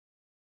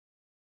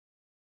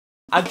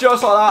And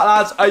just like that,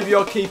 lads, hope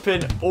you're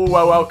keeping all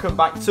well. Welcome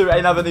back to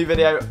another new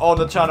video on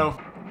the channel.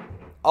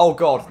 Oh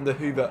god, the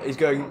Hoover is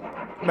going...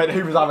 Mate, the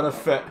Hoover's having a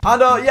fit.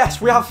 And yes,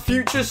 we have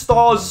Future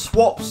Stars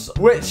Swaps,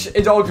 which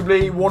is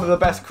arguably one of the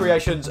best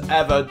creations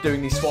ever,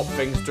 doing these swap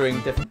things during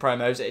different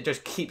promos. It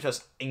just keeps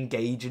us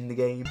engaged in the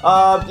game.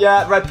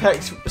 Yeah, red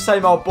picks,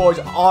 same old boys.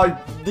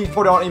 These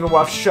probably aren't even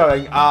worth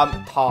showing.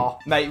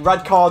 Mate,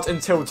 red cards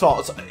until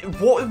tots.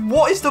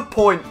 What is the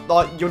point?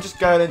 Like, you're just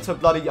going into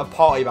bloody a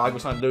party bag or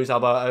something, lose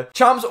Alberto.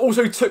 Champs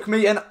also took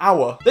me an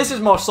hour. This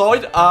is my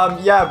side.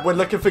 Yeah, we're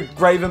looking for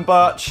Graven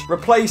Birch.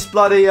 Replace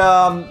bloody,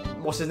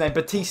 what's his name?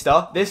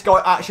 Batista. This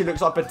guy actually looks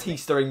like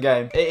Batista in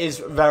game. It is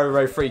very,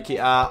 very freaky.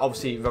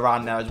 Obviously,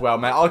 Varane there as well,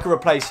 mate. I can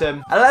replace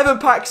him. 11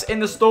 packs in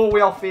the store. We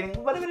are feeling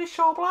very, very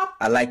sharp, lad.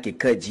 I like it,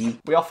 cut G.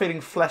 We are feeling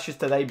fleshes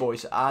today,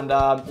 boys. And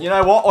you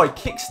know what? I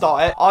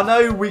kickstart it. I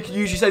know we can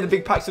usually say the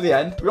big packs at the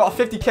end. We got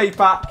a 50k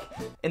pack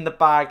in the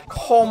bag.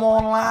 Come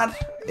on, lad.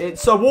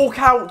 It's a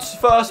walkout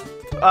first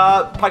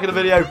pack of the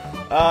video.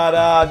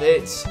 And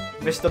it's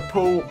Mr.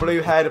 Paul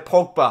Bluehead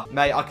Pogba.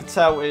 Mate, I could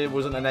tell it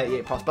wasn't an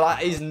 88 plus, but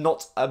that is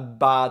not a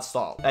bad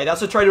start. Hey,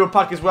 that's a tradable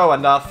pack as well,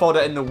 and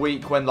fodder in the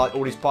week when like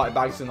all these party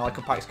bags and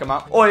icon packs come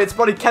out. Oh, it's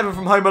bloody Kevin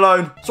from Home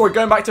Alone. Sorry,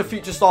 going back to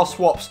Future Star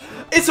Swaps.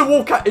 It's a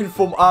walkout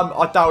inform.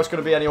 I doubt it's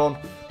going to be anyone,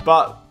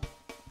 but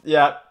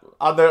yeah,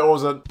 I know it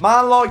wasn't.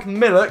 Man like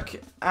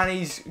Millock, and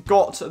he's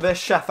got this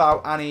chef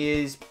out, and he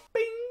is...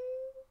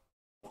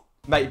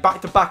 Mate,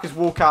 back-to-back as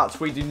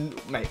walkouts, we do...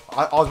 Mate,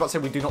 I was about to say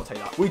we do not take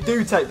that. We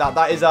do take that.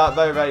 That is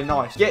very, very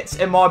nice. Gets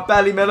in my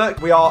belly,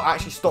 Millock. We are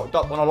actually stocked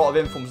up on a lot of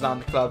informs now in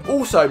the club.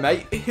 Also,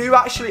 mate, who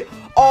actually...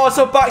 Oh, it's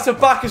a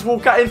back-to-back as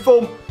walkout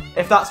inform.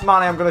 If that's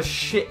Manny, I'm going to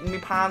shit in my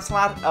pants,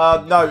 lad.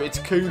 No, it's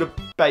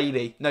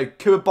Bailey. No,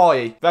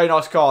 Koulibaly. Very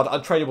nice card.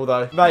 Untradeable,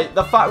 though. Mate,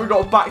 the fact we've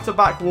got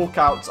back-to-back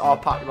walkouts, our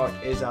pack like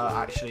is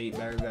actually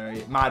very,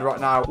 very mad right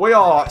now. We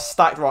are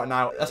stacked right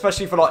now,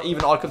 especially for like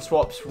even icon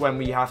swaps when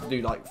we have to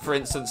do like, for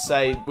instance,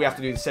 say we have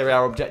to do the Serie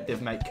A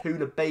objective, mate.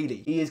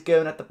 Koulibaly. He is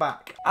going at the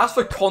back. As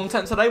for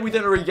content today, we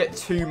didn't really get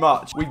too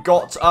much. We've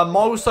got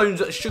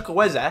Milestones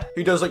Chukwueze,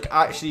 who does look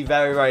actually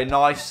very, very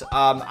nice.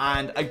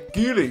 And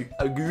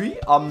Agui.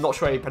 I'm not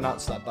sure how you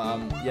pronounce that, but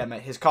yeah,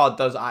 mate, his card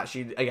does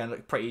actually, again,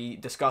 look pretty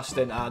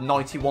disgusting.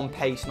 91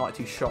 pace,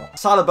 92 shot.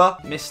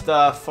 Saliba,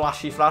 Mr.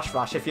 Flashy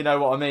Flash, if you know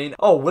what I mean.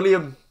 Oh, Willie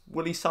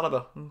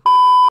Saliba.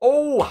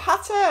 Oh,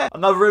 Hatter!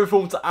 Another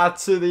inform to add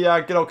to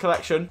the good old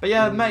collection. But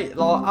yeah, mate,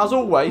 like, as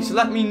always,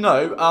 let me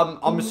know.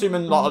 I'm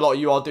assuming like, a lot of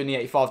you are doing the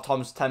 85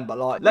 times 10, but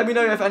like, let me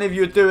know if any of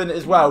you are doing it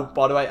as well,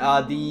 by the way.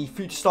 The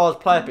Future Stars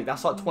player pick,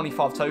 that's like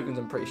 25 tokens,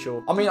 I'm pretty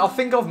sure. I mean, I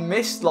think I've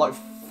missed like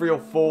 3 or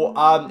 4.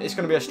 It's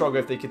going to be a struggle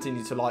if they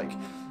continue to like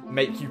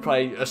make you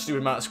play a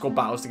stupid amount of squad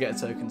battles to get a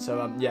token.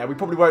 So yeah, we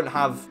probably won't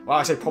have, well,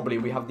 I say probably,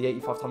 we have the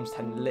 85 times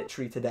 10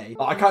 literally today.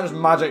 I can't just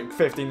magic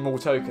 15 more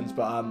tokens,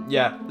 but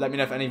yeah, let me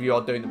know if any of you are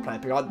doing the player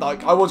pick.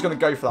 I was going to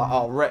go for that.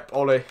 Oh, rip,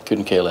 Ollie.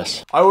 Couldn't care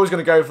less. I was going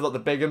to go for like the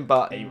big one,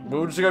 but hey,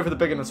 we'll just go for the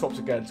big one and swaps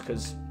again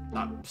because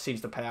that seems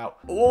to pay out.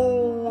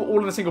 Oh,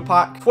 all in a single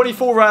pack.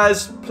 24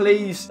 rares,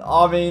 please.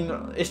 I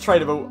mean, it's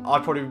tradable.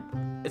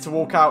 It's a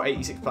walkout,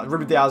 86 plus.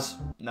 Ruben Diaz,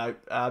 no.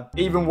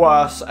 Even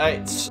worse,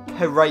 it's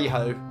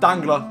Perejo.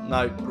 Dangler,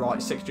 no.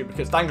 Right, 6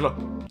 duplicates. Dangler,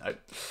 no.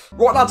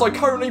 Right, lads, I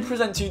currently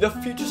present to you the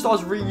Future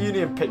Stars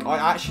reunion pick. I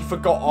actually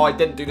forgot I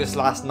didn't do this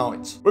last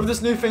night. With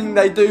this new thing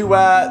they do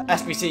where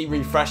SBC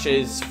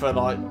refreshes for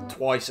like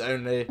twice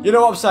only. You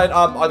know what I'm saying?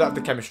 I don't have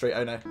the chemistry,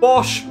 oh no.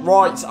 Bosh,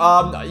 right,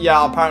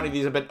 yeah, apparently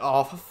these have been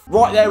off.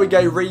 Right, there we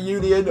go,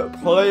 reunion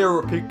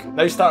player pick.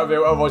 No start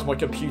reveal, otherwise my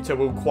computer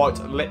will quite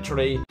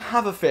literally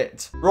have a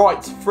fit.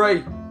 Right,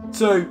 3,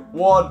 2,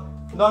 1.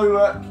 No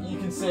look, you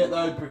can see it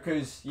though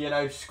because, you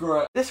know, screw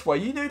it. This way,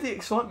 you know the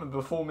excitement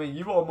before me,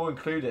 you are more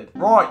included.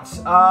 Right,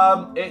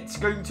 it's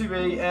going to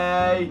be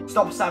a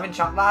Stop 7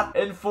 chat lad.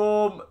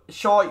 Inform,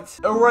 shite,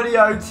 already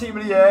owned team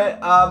of the year.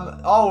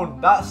 Oh,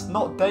 that's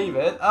not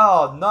David.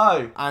 Oh,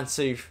 no.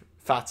 Ansu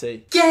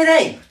Fati. Get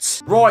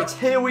out! Right,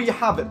 here we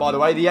have it, by the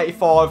way, the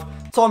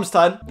 85 times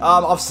 10.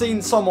 I've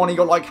seen someone, he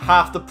got like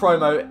half the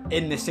promo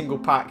in this single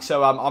pack.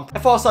 So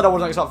if I said I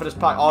wasn't excited for this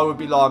pack, I would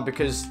be lying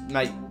because,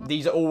 mate,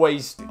 these are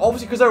always,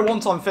 obviously because they're a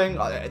one-time thing,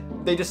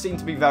 they just seem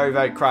to be very,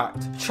 very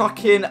cracked.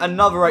 Chuck in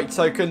another 8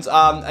 tokens.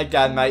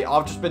 Again, mate,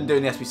 I've just been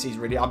doing the SBCs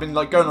really. I've been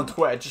like going on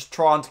Twitter, just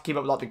trying to keep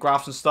up with like the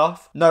graphs and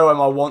stuff. No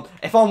am I one.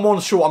 If I'm one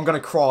short, I'm going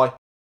to cry.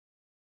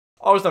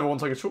 I was never one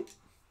token short.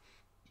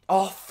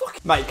 Oh,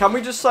 fuck. Mate, can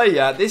we just say,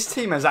 yeah, this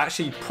team is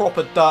actually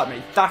proper dirt,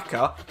 mate.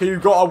 Daka, who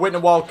got a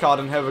winner wildcard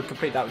and whoever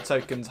complete that with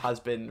tokens, has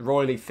been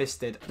royally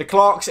fisted. The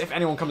Clarks, if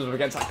anyone comes up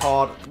against that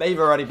card, they've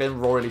already been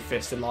royally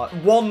fisted. Like,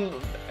 one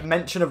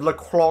mention of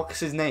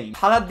Leclerc's name.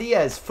 Hala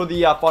Diaz for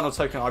the final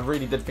token. I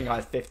really did think I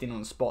had 15 on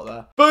the spot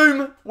there.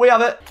 Boom, we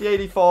have it. The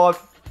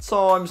 85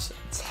 times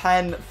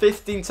 10,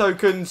 15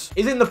 tokens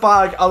is in the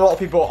bag. A lot of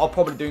people are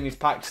probably doing these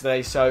packs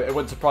today, so it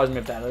wouldn't surprise me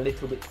if they're a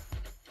little bit,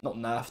 not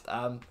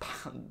nerfed,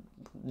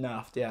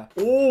 nerfed, yeah.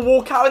 Oh,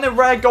 walk out in the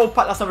rare gold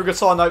pack. That's never a good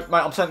sign, though. Mate,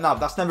 I'm saying that.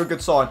 That's never a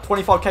good sign.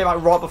 25 came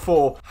out right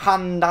before.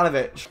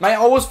 Handanovic. Mate,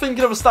 I was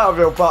thinking of a stat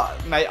reveal,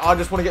 but, mate, I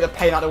just want to get the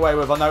pain out of the way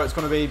with. I know it's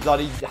going to be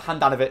bloody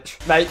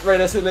Handanovic. Mate,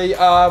 realistically,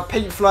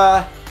 Pink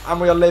Flare,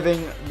 and we are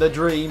living the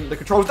dream. The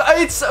controls.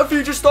 It's a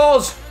Future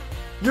Stars.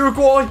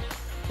 Uruguay.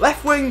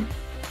 Left wing.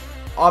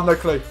 I have no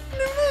clue.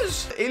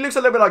 He looks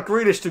a little bit like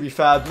Grealish, to be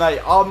fair, mate.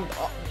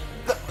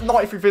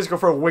 93 physical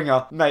for a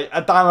winger, mate.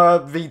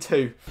 Adama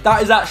V2.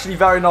 That is actually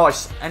very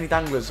nice. Any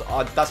danglers?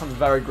 That sounds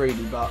very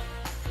greedy, but...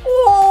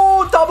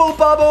 Oh, double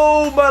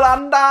bubble,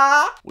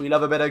 Miranda. We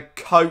love a bit of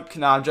coke.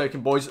 Nah, I'm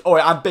joking, boys. Oh,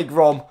 yeah, and Big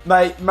Rom.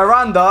 Mate,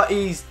 Miranda,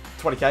 he's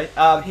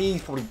 20k.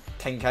 He's probably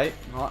 10k.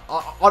 Right.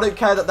 I don't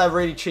care that they're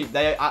really cheap.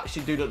 They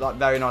actually do look like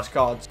very nice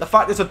cards. The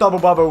fact it's a double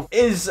bubble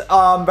is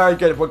very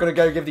good. We're going to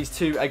go give these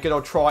two a good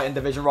old try in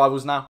division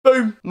rivals now.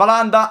 Boom.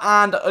 Miranda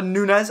and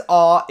Nunez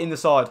are in the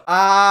side.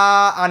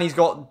 And he's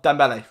got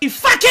Dembele. You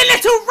fucking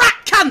little rat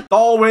cunt!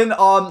 Darwin,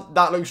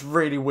 that looks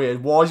really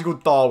weird. Why is he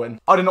called Darwin?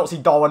 I did not see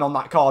Darwin on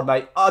that card,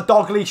 mate.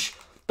 Dalglish.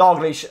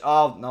 Dalglish.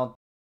 Oh, no.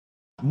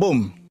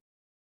 Boom.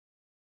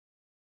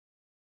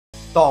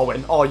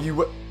 Darwin. Oh, you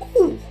were...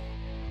 Ooh.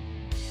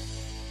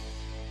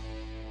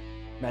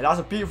 Mate,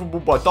 that's a beautiful ball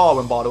by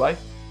Darwin, by the way.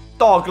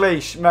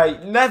 Dalglish,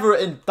 mate. Never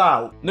in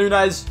doubt.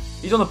 Nunez.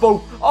 He's on the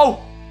ball.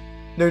 Oh!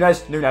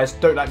 Nunez. Nunez.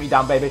 Don't let me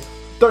down, baby.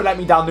 Don't let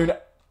me down, Nunez.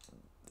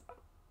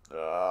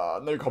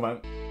 No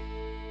comment.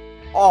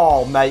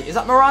 Oh, mate. Is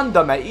that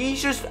Miranda, mate?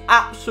 He's just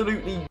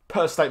absolutely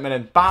put a statement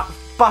in.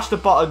 Bash the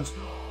buttons.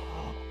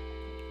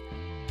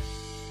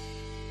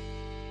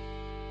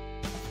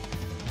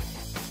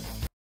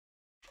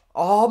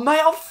 Oh, mate.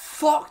 I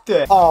fucked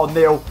it. Oh,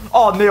 Neil.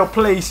 Oh, Neil,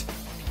 please.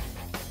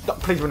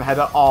 Please win a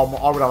header. Oh,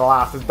 I would have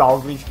laughed as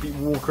Dalglish beat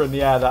Walker in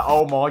the air there.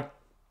 Oh, my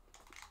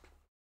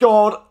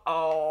God.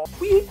 Oh.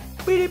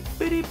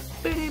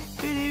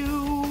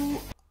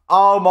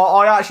 Oh, my.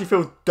 I actually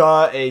feel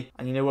dirty.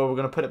 And you know where we're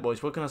going to put it,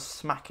 boys? We're going to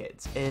smack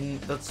it in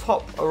the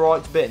top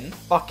right bin.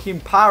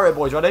 Fucking power it,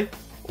 boys. Ready?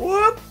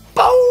 Whoop.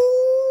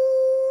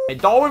 Boom. Hey,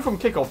 Darwin from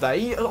kickoff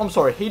there. I'm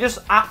sorry. He just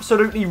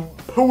absolutely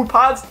pulled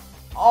pads.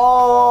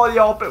 Oh,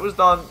 the old bit was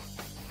done.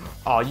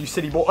 Oh, you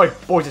silly boy. Oh,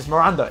 boys, it's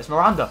Miranda. It's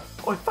Miranda.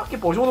 Oh, fuck it,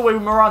 boys. All the way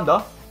with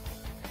Miranda.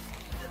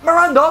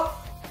 Miranda.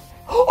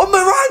 Oh,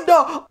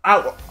 Miranda.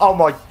 Out. Oh,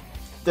 my.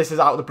 This is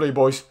out of the blue,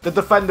 boys. The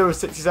defender of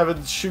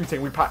 67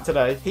 shooting we packed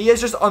today. He has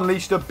just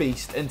unleashed a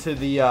beast into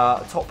the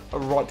top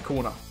right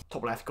corner.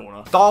 Top left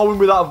corner. Darwin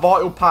with that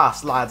vital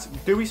pass, lads.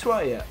 Do we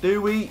sweaty it?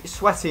 Do we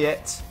sweaty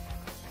it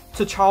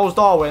to Charles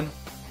Darwin?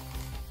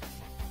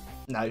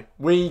 No.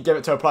 We give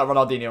it to a player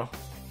Ronaldinho.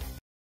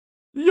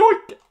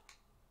 Yoink.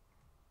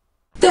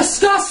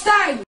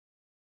 Disgusting!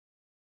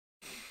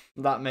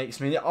 That makes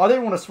me... I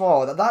don't want to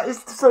smile. That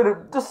is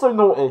just so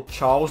naughty.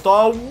 Charles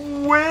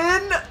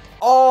Darwin!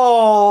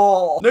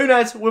 Oh!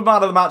 Nunez with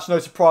man of the match. No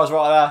surprise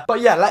right there.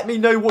 But yeah, let me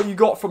know what you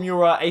got from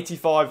your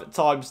 85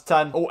 times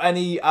 10. Or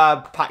any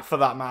pack for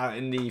that matter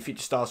in the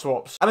Future Star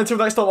Swaps. And until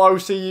next time, I will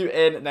see you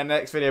in the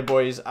next video,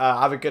 boys.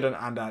 Have a good one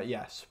and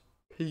yes.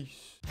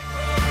 Peace.